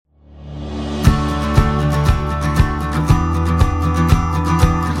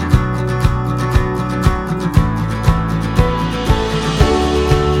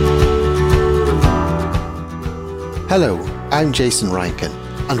Hello, I'm Jason Rankin,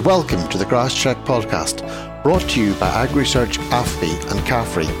 and welcome to the GrassCheck podcast, brought to you by AgResearch, AFBI and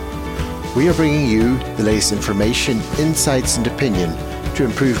CAFRE. We are bringing you the latest information, insights and opinion to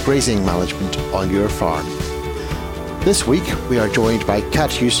improve grazing management on your farm. This week, we are joined by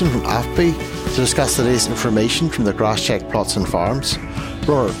Kat Houston from AFBI to discuss the latest information from the GrassCheck plots and farms,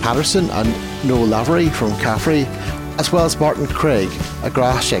 Robert Patterson and Noel Lavery from CAFRE, as well as Martin Craig, a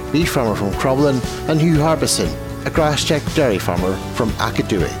GrassCheck beef farmer from Crumlin, and Hugh Harbison, a GrassCheck dairy farmer from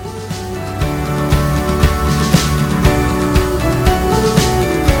Akadui.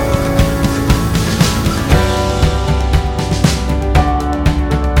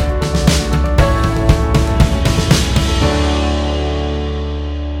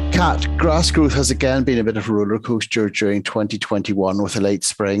 Kat, grass growth has again been a bit of a roller coaster during 2021 with a late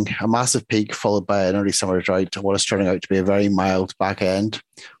spring, a massive peak followed by an early summer drought to what is turning out to be a very mild back end.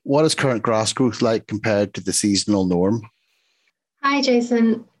 What is current grass growth like compared to the seasonal norm? Hi,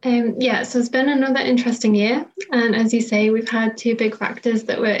 Jason. So it's been another interesting year. And as you say, we've had two big factors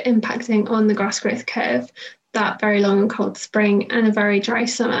that were impacting on the grass growth curve, that very long and cold spring and a very dry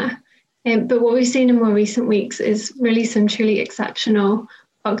summer. But what we've seen in more recent weeks is really some truly exceptional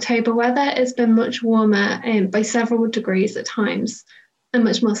October weather. Has been much warmer by several degrees at times and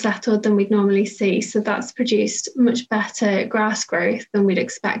much more settled than we'd normally see. So that's produced much better grass growth than we'd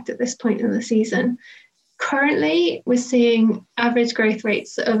expect at this point in the season. Currently, we're seeing average growth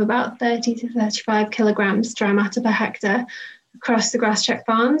rates of about 30 to 35 kilograms dry matter per hectare across the GrassCheck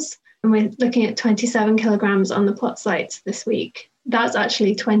farms. And we're looking at 27 kilograms on the plot sites this week. That's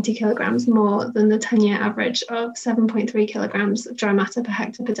actually 20 kilograms more than the 10-year average of 7.3 kilograms of dry matter per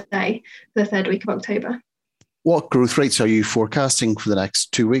hectare per day for the third week of October. What growth rates are you forecasting for the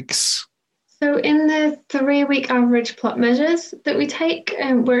next 2 weeks? So in the 3-week average plot measures that we take,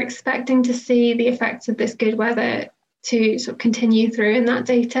 we're expecting to see the effects of this good weather to sort of continue through in that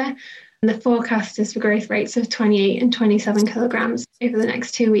data. And the forecast is for growth rates of 28 and 27 kilograms over the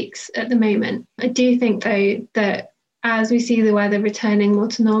next 2 weeks at the moment. I do think, though, that as we see the weather returning more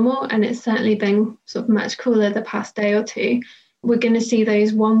to normal, and it's certainly been sort of much cooler the past day or two, we're going to see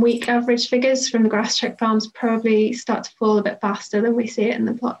those 1 week average figures from the GrassCheck farms probably start to fall a bit faster than we see it in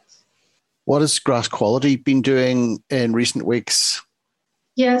the plots. What has grass quality been doing in recent weeks?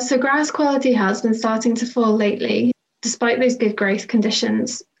 Yeah, so grass quality has been starting to fall lately, despite those good growth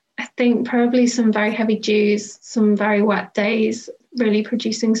conditions. I think probably some very heavy dews, some very wet days, really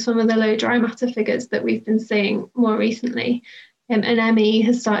producing some of the low dry matter figures that we've been seeing more recently. And ME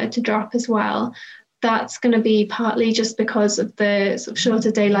has started to drop as well. That's going to be partly just because of the sort of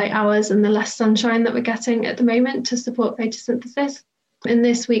shorter daylight hours and the less sunshine that we're getting at the moment to support photosynthesis. In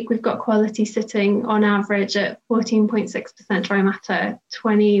this week, we've got quality sitting on average at 14.6% dry matter,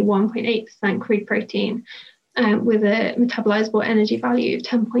 21.8% crude protein, with a metabolizable energy value of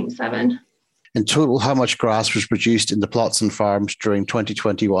 10.7. In total, how much grass was produced in the plots and farms during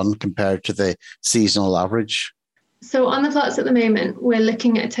 2021 compared to the seasonal average? So on the plots at the moment, we're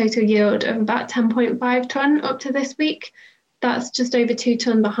looking at a total yield of about 10.5 tonne up to this week. That's just over 2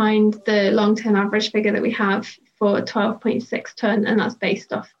 tonne behind the long-term average figure that we have for 12.6 tonne, and that's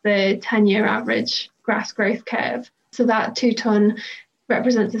based off the 10-year average grass growth curve. So that 2 tonne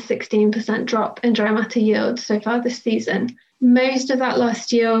represents a 16% drop in dry matter yield so far this season. Most of that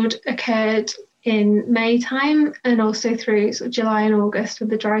lost yield occurred in May time and also through sort of July and August with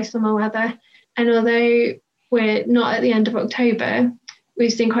the dry summer weather. And although we're not at the end of October,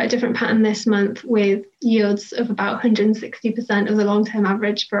 we've seen quite a different pattern this month with yields of about 160% of the long-term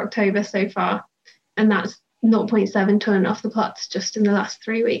average for October so far. And that's 0.7 tonne off the plots just in the last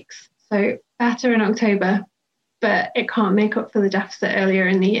 3 weeks. So better in October, but it can't make up for the deficit earlier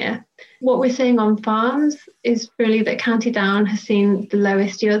in the year. What we're seeing on farms is really that County Down has seen the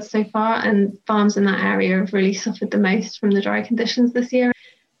lowest yields so far, and farms in that area have really suffered the most from the dry conditions this year.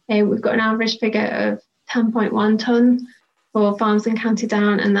 We've got an average figure of 10.1 tonne for farms in County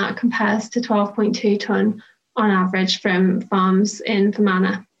Down, and that compares to 12.2 tonne on average from farms in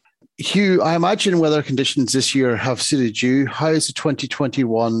Fermanagh. Hugh, I imagine weather conditions this year have suited you. How has the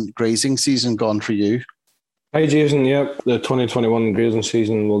 2021 grazing season gone for you? Hi Jason, the 2021 grazing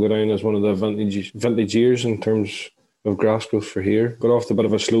season will go down as one of the vintage years in terms of grass growth for here. Got off to a bit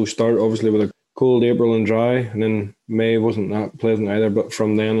of a slow start, obviously with a cold April and dry, and then May wasn't that pleasant either, but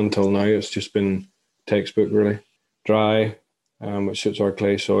from then until now it's just been textbook really. Dry, which suits our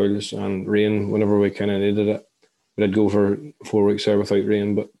clay soils, and rain whenever we kind of needed it. We did go for 4 weeks there without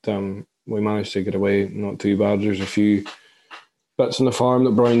rain, but we managed to get away not too bad. There's a few bits in the farm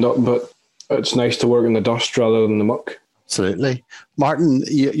that browned up, but it's nice to work in the dust rather than the muck. Absolutely. Martin,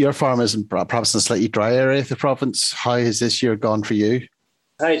 your farm is perhaps in a slightly dry area of the province. How has this year gone for you?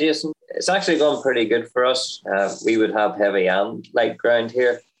 Hi, Jason. It's actually gone pretty good for us. We would have heavy and light ground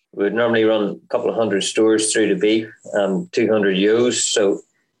here. We would normally run a couple of hundred stores through the beef and 200 ewes. So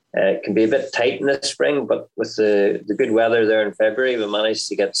it can be a bit tight in the spring, but with the good weather there in February, we managed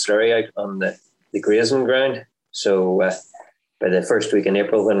to get slurry out on the grazing ground. So by the first week in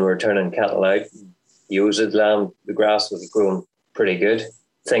April, when we were turning cattle out, ewes had lamb, the grass was growing pretty good.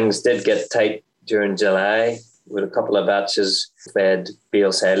 Things did get tight during July with a couple of batches, fed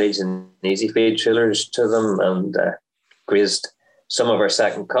bale silage and easy feed trailers to them and grazed some of our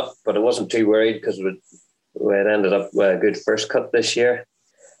second cut, but I wasn't too worried because we had ended up with a good first cut this year.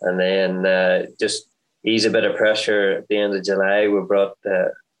 And then just ease a bit of pressure at the end of July, we brought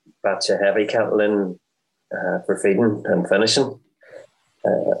a batch of heavy cattle in for feeding and finishing.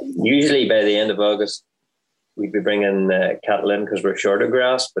 Usually by the end of August, we'd be bringing cattle in because we're short of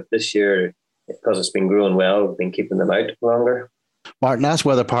grass, but this year, because it's been growing well, we've been keeping them out longer. Martin, as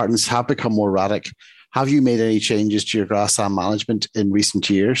weather patterns have become more erratic, have you made any changes to your grassland management in recent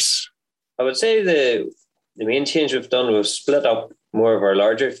years? I would say the main change we've done was split up more of our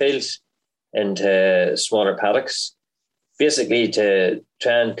larger fields into smaller paddocks, basically to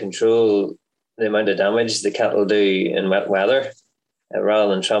try and control the amount of damage the cattle do in wet weather,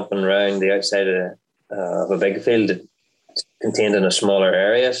 rather than tramping around the outside of a big field contained in a smaller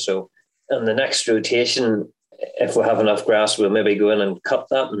area. So in the next rotation, if we have enough grass, we'll maybe go in and cut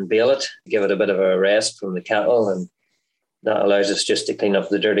that and bale it, give it a bit of a rest from the cattle, and that allows us just to clean up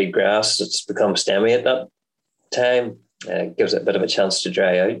the dirty grass that's become stemmy at that time. Gives it a bit of a chance to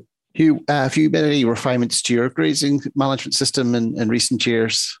dry out. Hugh, have you made any refinements to your grazing management system in recent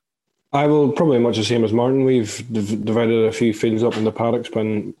years? I will probably much the same as Martin. We've divided a few fields up in the paddocks,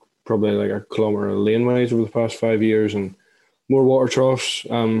 been probably like a kilometre lane-wise over the past 5 years, and more water troughs,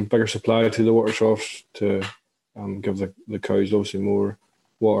 bigger supply to the water troughs to give the cows obviously more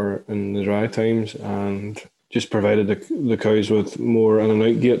water in the dry times, and just provided the cows with more in and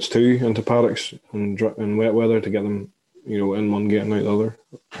out gates too into paddocks in wet weather to get them, in one gate and out the other.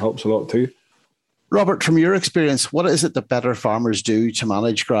 Helps a lot too. Robert, from your experience, what is it that better farmers do to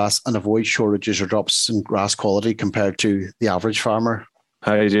manage grass and avoid shortages or drops in grass quality compared to the average farmer?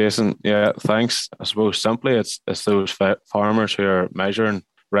 Hi, Jason. Yeah, thanks. I suppose simply it's those farmers who are measuring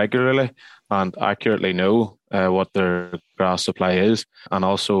regularly and accurately know what their grass supply is, and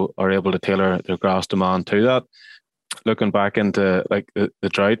also are able to tailor their grass demand to that. Looking back into like the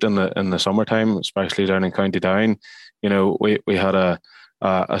drought in the summertime, especially down in County Down, we had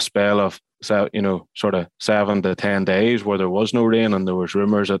a spell of sort of 7 to 10 days where there was no rain, and there was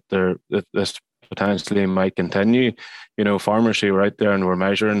rumours that this potentially might continue. Farmers who were out there and were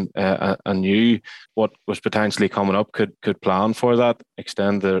measuring and knew what was potentially coming up could plan for that,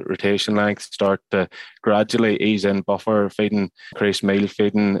 extend the rotation length, start to gradually ease in buffer feeding, increase meal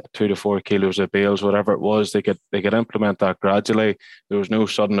feeding, 2 to 4 kilos of bales, whatever it was. They could implement that gradually. There was no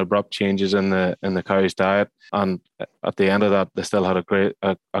sudden abrupt changes in the cow's diet, and at the end of that, they still had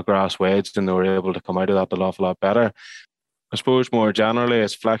a grass wedge, and they were able to come out of that an awful lot better. I suppose more generally,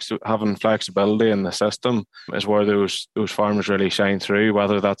 it's having flexibility in the system is where those farmers really shine through,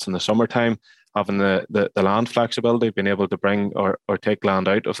 whether that's in the summertime, having the land flexibility, being able to bring or take land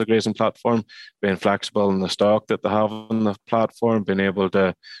out of the grazing platform, being flexible in the stock that they have on the platform, being able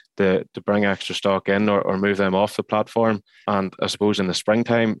to bring extra stock in or move them off the platform. And I suppose in the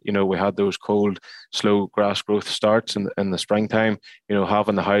springtime, we had those cold, slow grass growth starts in the springtime,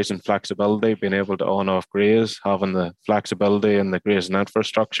 having the housing flexibility, being able to on-off graze, having the flexibility in the grazing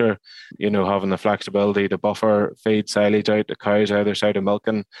infrastructure, having the flexibility to buffer, feed silage out to cows either side of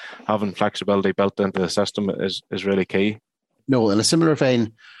milking, having flexibility built into the system is really key. No, in a similar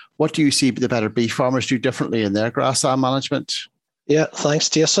vein, what do you see the better beef farmers do differently in their grassland management? Yeah, thanks,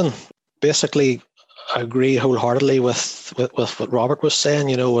 Jason. Basically, I agree wholeheartedly with what Robert was saying.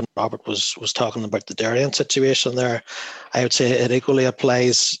 When Robert was talking about the dairying situation there, I would say it equally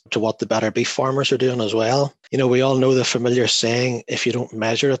applies to what the better beef farmers are doing as well. We all know the familiar saying, if you don't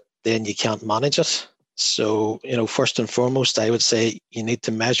measure it, then you can't manage it. So, first and foremost, I would say you need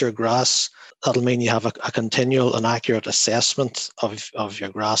to measure grass. That'll mean you have a continual and accurate assessment of your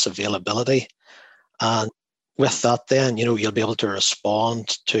grass availability. And with that, then, you'll be able to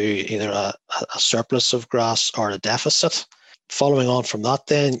respond to either a surplus of grass or a deficit. Following on from that,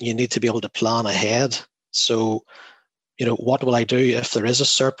 then, you need to be able to plan ahead. So, what will I do if there is a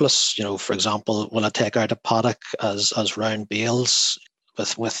surplus? For example, will I take out a paddock as round bales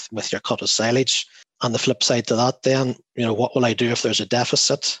with your cut of silage? And the flip side to that then, what will I do if there's a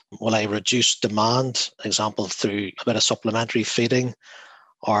deficit? Will I reduce demand, example, through a bit of supplementary feeding?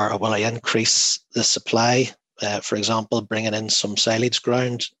 Or will I increase the supply, for example, bringing in some silage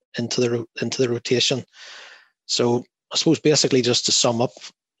ground into the rotation? So I suppose basically just to sum up,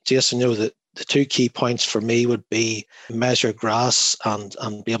 Jason, the two key points for me would be measure grass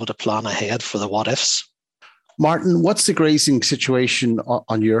and be able to plan ahead for the what ifs. Martin, what's the grazing situation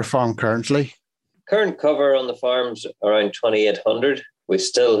on your farm currently? Current cover on the farm's around 2,800. We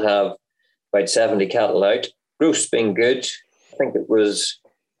still have about 70 cattle out. Growth's been good. I think it was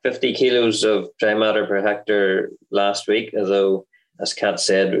 50 kilos of dry matter per hectare last week, although, as Kat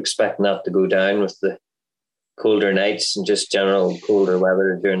said, we're expecting that to go down with the colder nights and just general colder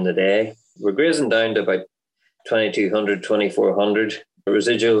weather during the day. We're grazing down to about 2,200, 2,400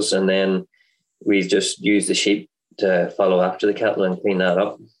 residuals, and then we just use the sheep to follow after the cattle and clean that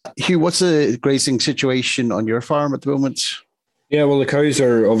up. Hugh, what's the grazing situation on your farm at the moment? Yeah, well, the cows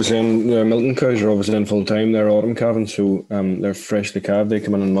are obviously the Milton cows are obviously in full time. They're autumn calving, so they're freshly calved. They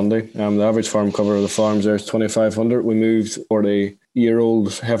come in on Monday. The average farm cover of the farms there is 2,500. We moved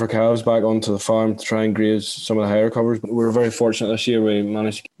 40-year-old heifer calves back onto the farm to try and graze some of the higher covers. But we were very fortunate this year.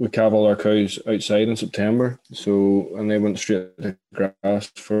 We calve all our cows outside in September, and they went straight to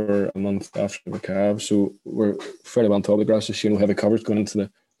grass for a month after the calves. So we're fairly well on top of the grass this year. No heavy covers going into the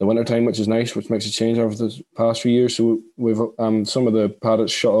winter time, which is nice, which makes a change over the past few years. So we've some of the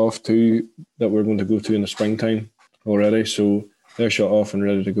paddocks shut off too that we're going to go to in the springtime already. So they're shut off and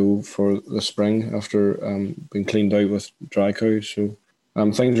ready to go for the spring after being cleaned out with dry cows. So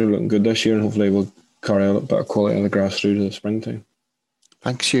things are looking good this year, and hopefully we'll carry out a bit of quality of the grass through to the springtime.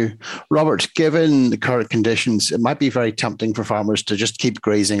 Thanks, Hugh. Robert, given the current conditions, it might be very tempting for farmers to just keep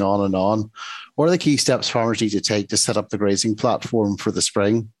grazing on and on. What are the key steps farmers need to take to set up the grazing platform for the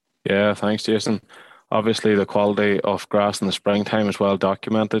spring? Yeah, thanks, Jason. Obviously, the quality of grass in the springtime is well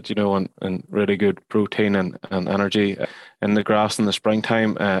documented, and really good protein and energy in the grass in the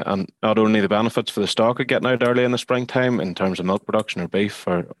springtime. And not only the benefits for the stock of getting out early in the springtime in terms of milk production or beef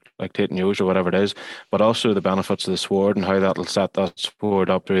or lactating ewes or whatever it is, but also the benefits of the sward and how that'll set that sward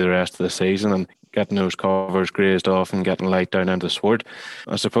up through the rest of the season and getting those covers grazed off and getting light down into the sward.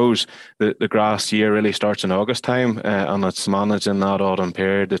 I suppose the grass year really starts in August time, and it's managed in that autumn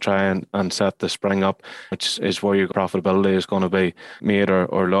period to try and set the spring up, which is where your profitability is going to be made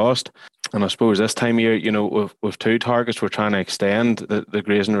or lost. And I suppose this time of year, with two targets, we're trying to extend the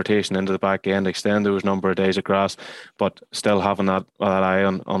grazing rotation into the back end, extend those number of days of grass, but still having that eye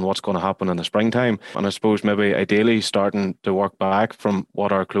on what's going to happen in the springtime. And I suppose maybe ideally starting to work back from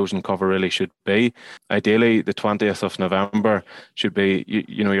what our closing cover really should be. Ideally, the 20th of November should be,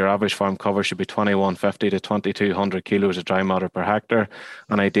 your average farm cover should be 2,150 to 2,200 kilos of dry matter per hectare.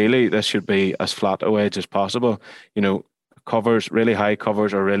 And ideally, this should be as flat a wedge as possible. Covers, really high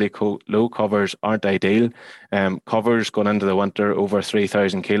covers or really low covers aren't ideal. Covers going into the winter over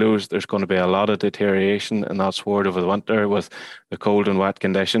 3,000 kilos, there's going to be a lot of deterioration in that sward over the winter with the cold and wet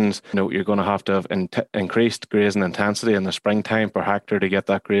conditions. You're going to have increased grazing intensity in the springtime per hectare to get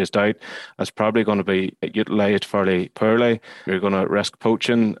that grazed out. That's probably going to be utilised fairly poorly. You're going to risk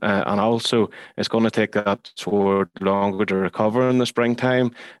poaching, and also it's going to take that sward longer to recover in the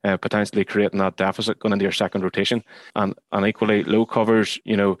springtime, potentially creating that deficit going into your second rotation. And equally, low covers,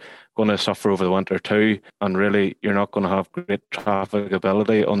 going to suffer over the winter too. And really, you're not going to have great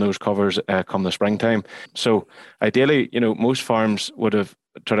trafficability on those covers come the springtime. So ideally, most farms would have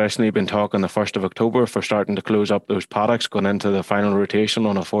traditionally been talking the 1st of October for starting to close up those paddocks going into the final rotation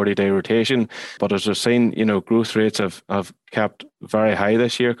on a 40-day rotation. But as we've seen, growth rates have kept very high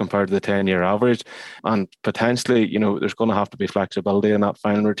this year compared to the 10-year average. And potentially, there's going to have to be flexibility in that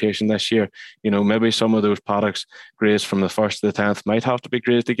final rotation this year. Maybe some of those paddocks grazed from the 1st to the 10th might have to be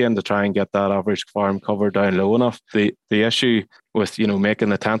grazed again to try and get that average farm cover down low enough. The issue with making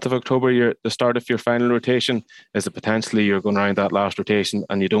the 10th of October the start of your final rotation is that potentially you're going around that last rotation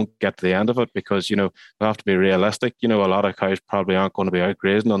and you don't get to the end of it because you have to be realistic. A lot of cows probably aren't going to be out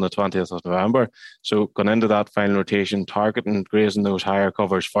grazing on the 20th of November. So going into that final rotation, targeting grazing those higher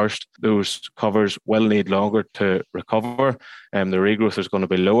covers first. Those covers will need longer to recover, and the regrowth is going to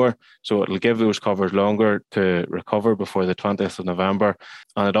be lower, so it'll give those covers longer to recover before the 20th of November.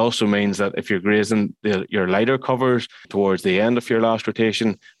 And it also means that if you're grazing your lighter covers towards the end of your last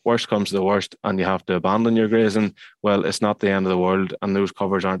rotation, worst comes to the worst and you have to abandon your grazing, well, it's not the end of the world and those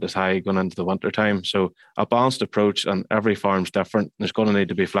covers aren't as high going into the winter time. So a balanced approach, and every farm's different. There's going to need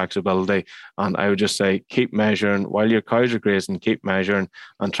to be flexibility, and I would just say keep measuring while your cows are grazing, keep measuring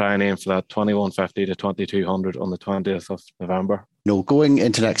and try and aim for that 2,150 to 2,200 on the 20th of November. Going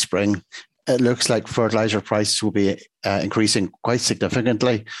into next spring, it looks like fertiliser prices will be increasing quite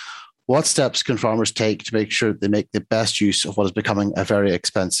significantly. What steps can farmers take to make sure they make the best use of what is becoming a very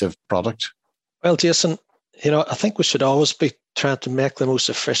expensive product? Well, Jason, I think we should always be trying to make the most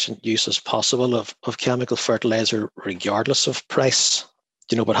efficient use as possible of chemical fertiliser, regardless of price.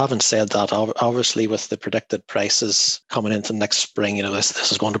 But having said that, obviously with the predicted prices coming into next spring,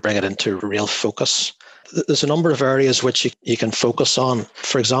 this is going to bring it into real focus. There's a number of areas which you can focus on.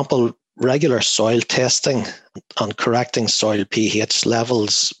 For example, regular soil testing and correcting soil pH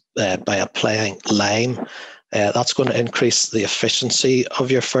levels by applying lime. That's going to increase the efficiency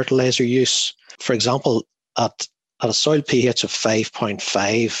of your fertiliser use. For example, at a soil pH of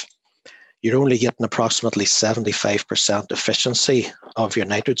 5.5, you're only getting approximately 75% efficiency of your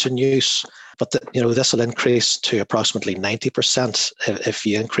nitrogen use. But this will increase to approximately 90% if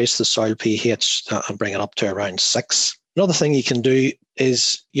you increase the soil pH and bring it up to around 6. Another thing you can do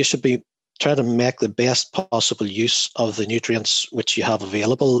is you should be trying to make the best possible use of the nutrients which you have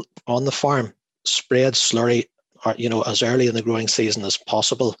available on the farm. Spread slurry as early in the growing season as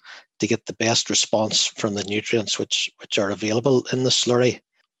possible to get the best response from the nutrients which are available in the slurry.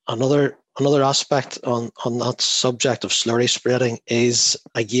 Another aspect on that subject of slurry spreading is,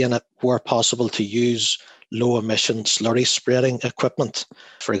 again, where possible, to use low emission slurry spreading equipment.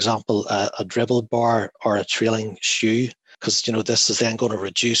 For example, a dribble bar or a trailing shoe, because this is then going to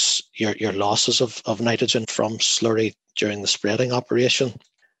reduce your losses of nitrogen from slurry during the spreading operation.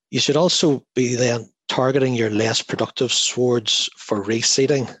 You should also be then targeting your less productive swards for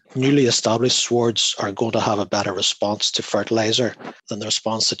reseeding. Newly established swards are going to have a better response to fertiliser than the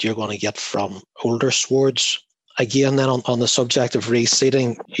response that you're going to get from older swards. Again, then on the subject of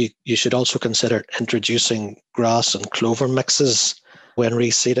reseeding, you should also consider introducing grass and clover mixes when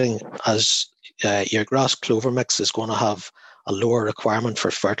reseeding, as your grass clover mix is going to have a lower requirement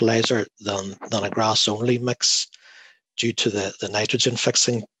for fertiliser than a grass only mix due to the nitrogen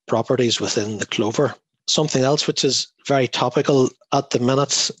fixing properties within the clover. Something else which is very topical at the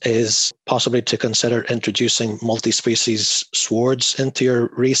minute is possibly to consider introducing multi-species swards into your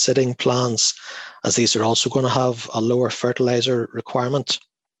reseeding plans, as these are also going to have a lower fertiliser requirement.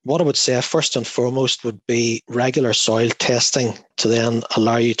 What I would say first and foremost would be regular soil testing to then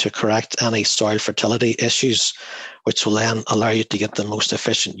allow you to correct any soil fertility issues, which will then allow you to get the most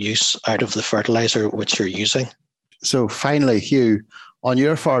efficient use out of the fertiliser which you're using. So finally, Hugh, on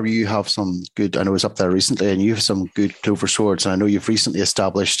your farm, you have some good, I know I was up there recently, and you have some good clover swards. And I know you've recently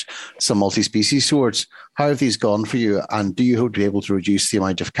established some multi-species swards. How have these gone for you? And do you hope to be able to reduce the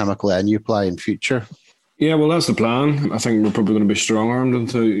amount of chemical N you apply in future? Yeah, well, that's the plan. I think we're probably going to be strong-armed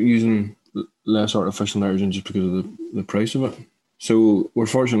into using less artificial nitrogen just because of the price of it. So we're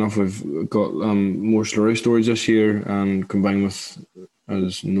fortunate enough we've got more slurry storage this year, and combined with,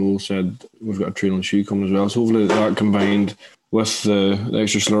 as Noel said, we've got a trailing shoe coming as well. So hopefully that combined with the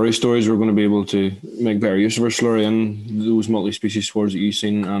extra slurry storage, we're going to be able to make better use of our slurry in those multi-species swards that you've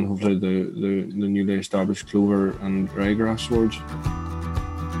seen, and hopefully the newly established clover and ryegrass swards.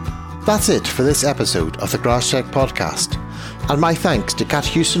 That's it for this episode of the GrassCheck podcast. And my thanks to Kat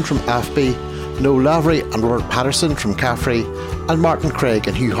Houston from AFBI, Noel Lavery and Robert Patterson from CAFRE, and Martin Craig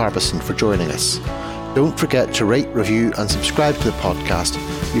and Hugh Harbison for joining us. Don't forget to rate, review and subscribe to the podcast.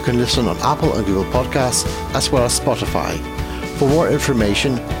 You can listen on Apple and Google Podcasts as well as Spotify. For more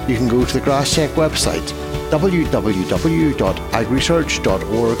information, you can go to the GrassCheck website,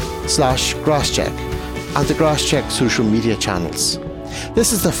 www.agresearch.org/GrassCheck, and the GrassCheck social media channels.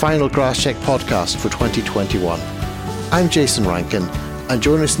 This is the final GrassCheck podcast for 2021. I'm Jason Rankin, and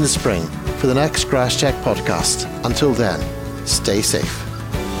join us in the spring for the next GrassCheck podcast. Until then, stay safe.